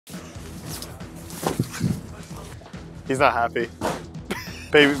He's not happy.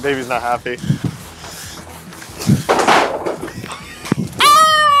 Baby's not happy.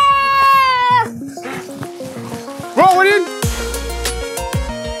 Ah! Bro, what are you?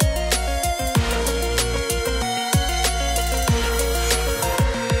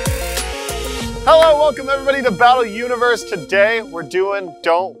 Hello, welcome everybody to Battle Universe. Today we're doing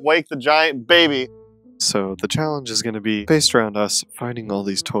Don't Wake the Giant Baby. So the challenge is going to be based around us finding all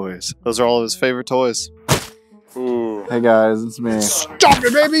these toys. Those are all of his favorite toys. Ooh. Hey guys, it's me. Stop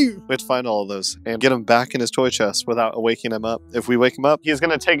it, baby! We have to find all of those and get him back in his toy chest without waking him up. If we wake him up, he's going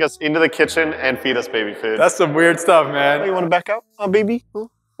to take us into the kitchen and feed us baby food. That's some weird stuff, man. Oh, you want to back up? Oh, baby? Oh,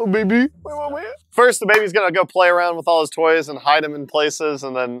 baby? Wait. First, the baby's going to go play around with all his toys and hide them in places,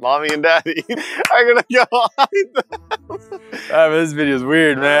 and then mommy and daddy are going to go hide them. This video's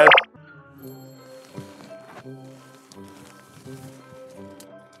weird, man.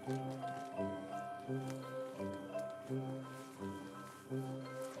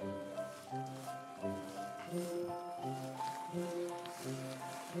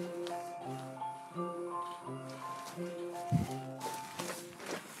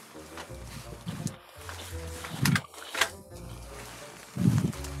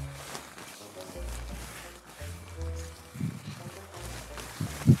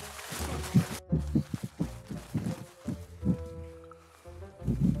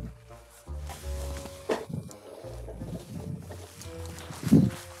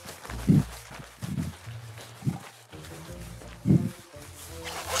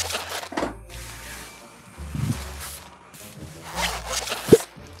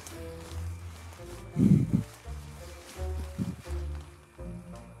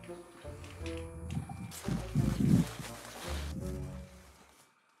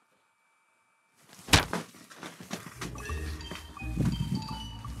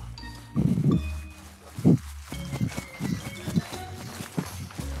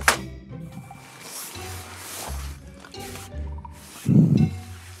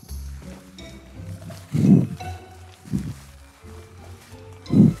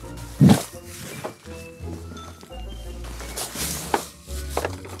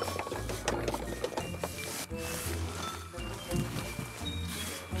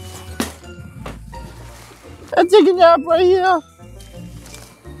 I'm taking a nap right here.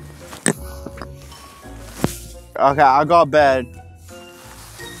 Okay, I got bed.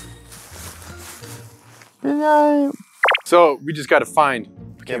 Good night. So we just gotta find.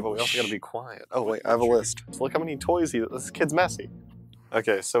 Okay, but we also gotta be quiet. Oh wait, I have a list. So look how many toys this kid's messy.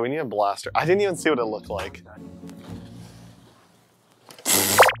 Okay, so we need a blaster. I didn't even see what it looked like.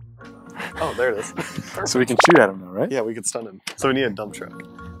 Oh, there it is. So we can shoot at him now, right? Yeah, we could stun him. So we need a dump truck.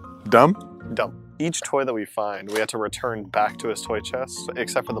 Dump? Each toy that we find, we have to return back to his toy chest,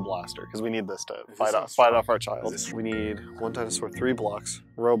 except for the blaster, because we need this to fight off our child. We need 1 dinosaur, 3 blocks,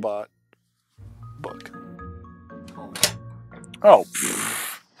 robot, book. Oh,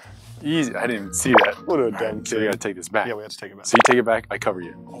 easy. I didn't even see that. What a dumb kid. So we gotta take this back. Yeah, we have to take it back. So you take it back, I cover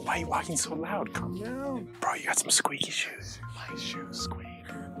you. Oh, why are you walking so loud? Calm down. Bro, you got some squeaky shoes. My shoes squeak.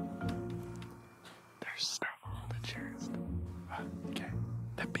 There's stuff on the chest. Okay.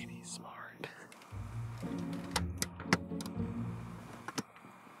 That baby's smart.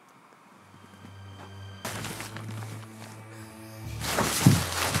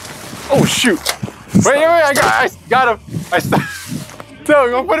 Oh shoot! Wait, I got him. No,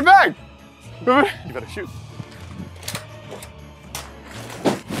 go put it back. You better shoot.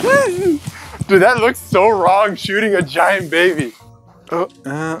 Dude, that looks so wrong shooting a giant baby. Oh,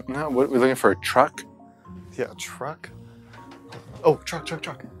 no, what, we're looking for a truck? Yeah, a truck. Oh,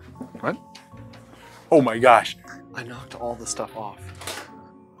 truck. What? Oh my gosh. I knocked all the stuff off.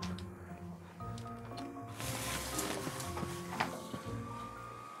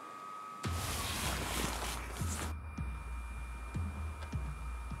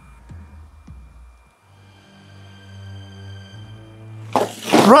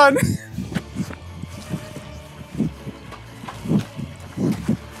 Run!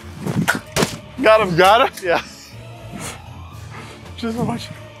 Got him. Yeah. Just watch.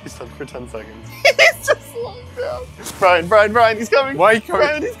 He's stunned for 10 seconds. He's just locked down. Brian, he's coming. Why are you coming?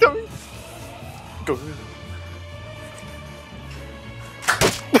 Brian, he's coming. Go.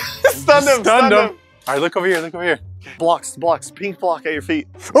 Stunned him. All right, look over here. Blocks, pink block at your feet.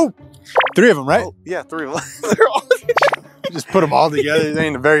 Oh, 3 of them, right? Oh, yeah, 3 of them. They're all Just put them all together. They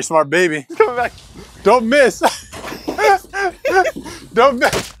ain't a very smart baby. He's coming back. Don't miss. Don't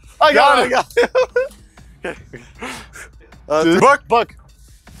miss. I got him. Okay. Buck.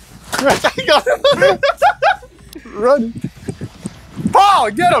 I got him. Run.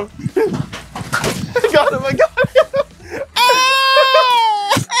 Paul, get him. I got him.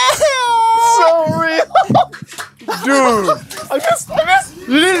 so real. Dude. I missed.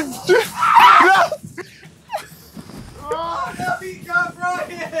 You didn't. No. Oh, no, he got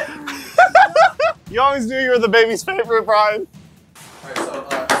Bryan! You always knew you were the baby's favorite, Bryan. Alright, so,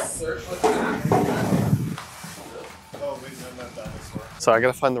 search what's happening. Oh, wait, no, not dinosaur. So I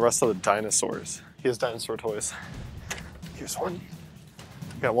gotta find the rest of the dinosaurs. He has dinosaur toys. Here's one.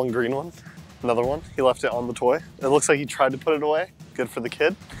 Got one green one. Another one. He left it on the toy. It looks like he tried to put it away. Good for the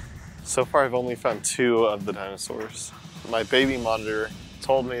kid. So far, I've only found 2 of the dinosaurs. My baby monitor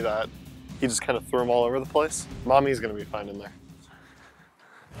told me that he just kind of threw them all over the place. Mommy's gonna be fine in there.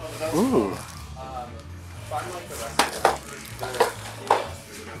 Ooh. Find like the rest of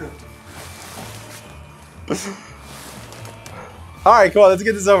it. All right, cool. Let's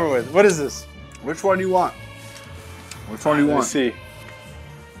get this over with. What is this? Which one do you want? Which one do you Let me want? see.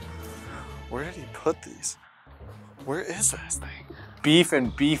 Where did he put these? Where is this thing? Beef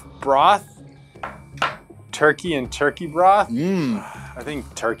and beef broth. Turkey and turkey broth. Mmm. I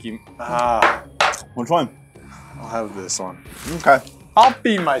think turkey. Which one? I'll have this one. Okay. I'll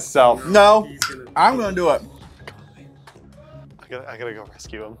feed myself. No, I'm gonna do it. I gotta go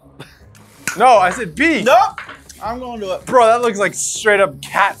rescue him. No, I said beef. No, I'm gonna do it. Bro, that looks like straight up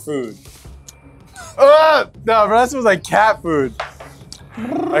cat food. No, bro, that smells like cat food.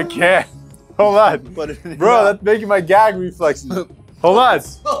 I can't. Hold on. Put it in Bro, your that's making my gag reflexes. Hold on.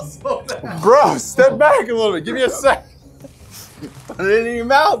 Bro, step back a little bit. Give me a sec. mouth. Put it in your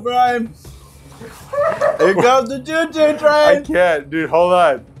mouth, Bryan. Here comes the choo-choo train. I can't, dude. Hold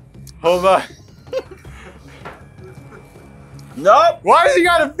on. Hold on. Nope. Why does he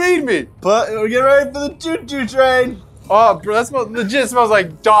gotta feed me? Get ready for the choo-choo train. Oh, bro, that legit smells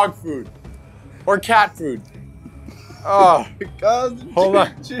like dog food. Or cat food. Oh, Here comes the hold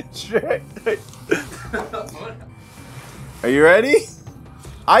on. choo-choo train. Are you ready?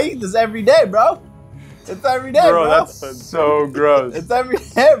 I eat this every day, bro. It's every day, bro. That's so gross. It's every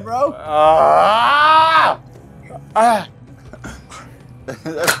day, bro. Ah! Ah! Run! Oh,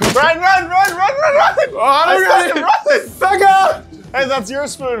 I don't got it. Run! Back up! Hey, that's your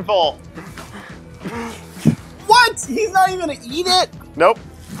spoonful. What? He's not even gonna eat it? Nope.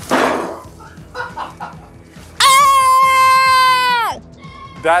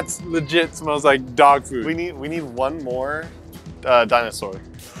 That's legit smells like dog food. We need one more dinosaur.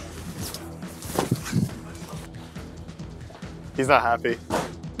 He's not happy.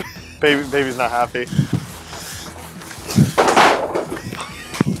 Baby's not happy.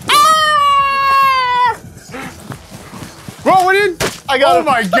 Bro, what did? I got Oh him.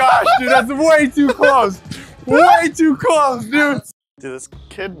 my gosh, dude, that's way too close. Way too close, dude. Dude, this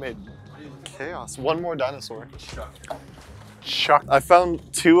kid made chaos. One more dinosaur. Chuck. I found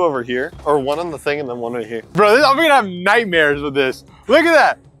 2 over here, or 1 on the thing and then 1 right here. Bro, I'm gonna have nightmares with this. Look at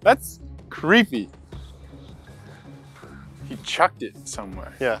that. That's creepy. He chucked it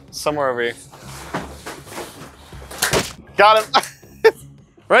somewhere. Yeah, somewhere over here. Got him.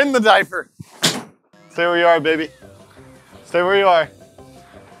 Right in the diaper. Stay where you are, baby. Stay where you are.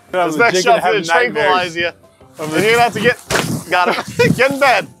 This next shot's gonna tranquilize you. And you're gonna have to get, got him. Get in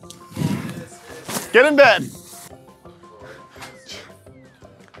bed. Get in bed.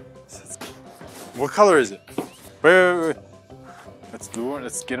 What color is it? Wait. Let's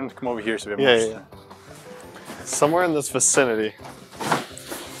get him to come over here so we have Yeah. Somewhere in this vicinity.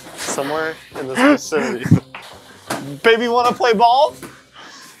 Baby, wanna play ball?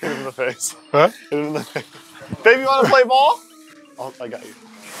 Hit him in the face. Huh? Hit him in the face. Baby, wanna play ball? Oh, I got you.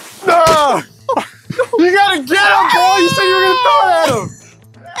 No! You gotta get him, Paul! You said you were gonna throw it at him!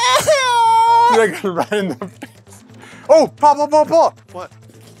 Dude, I got him right in the face. Oh, Paul! What?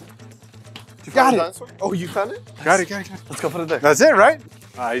 You got it. Dinosaur? Oh, you found it? Got it. Let's go put it there. That's it, right?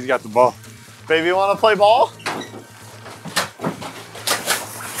 He's got the ball. Baby, wanna play ball?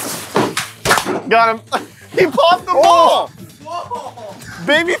 Got him. He popped the ball! Whoa!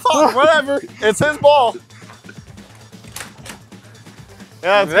 Baby popped, whatever. It's his ball.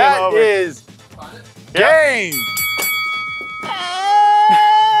 Yeah, it's game That over. is game!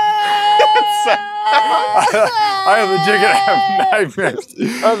 I am legit gonna have nightmares.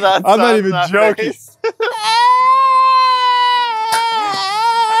 Oh, that's I'm not even that joking. face.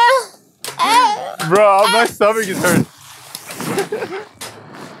 Bro, my stomach is hurting.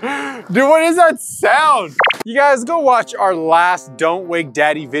 Dude, what is that sound? You guys go watch our last Don't Wake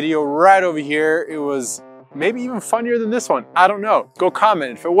Daddy video right over here. It was maybe even funnier than this one. I don't know. Go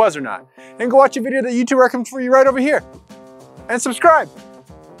comment if it was or not. And go watch a video that YouTube recommends for you right over here. And subscribe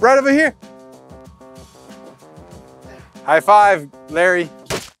right over here. High five, Larry.